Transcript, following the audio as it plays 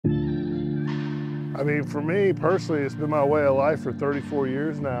I mean, for me personally, it's been my way of life for 34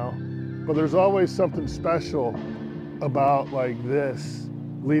 years now, but there's always something special about like this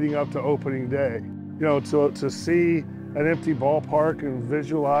leading up to opening day. You know, to see an empty ballpark and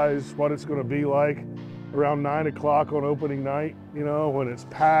visualize what it's going to be like around 9 o'clock on opening night, you know, when it's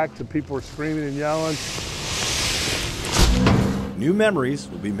packed and people are screaming and yelling. New memories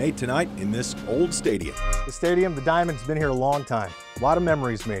will be made tonight in this old stadium. The stadium, the Diamond's been here a long time. A lot of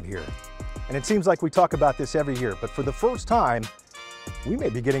memories made here. And it seems like we talk about this every year, but for the first time, we may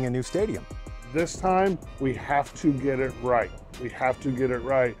be getting a new stadium. This time, we have to get it right. We have to get it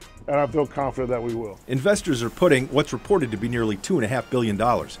right, and I feel confident that we will. Investors are putting what's reported to be nearly $2.5 billion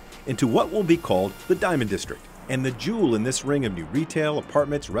into what will be called the Diamond District. And the jewel in this ring of new retail,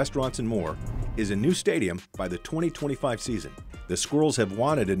 apartments, restaurants, and more is a new stadium by the 2025 season. The Squirrels have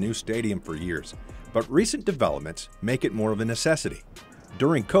wanted a new stadium for years, but recent developments make it more of a necessity.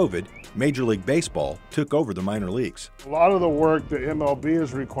 During COVID, Major League Baseball took over the minor leagues. A lot of the work that MLB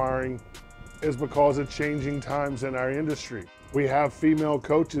is requiring is because of changing times in our industry. We have female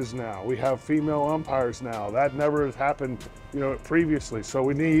coaches now. We have female umpires now. That never has happened, you know, previously. So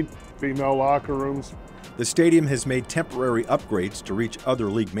we need female locker rooms. The stadium has made temporary upgrades to reach other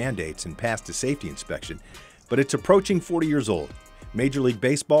league mandates and passed a safety inspection, but it's approaching 40 years old. Major League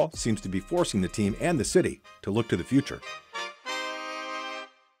Baseball seems to be forcing the team and the city to look to the future.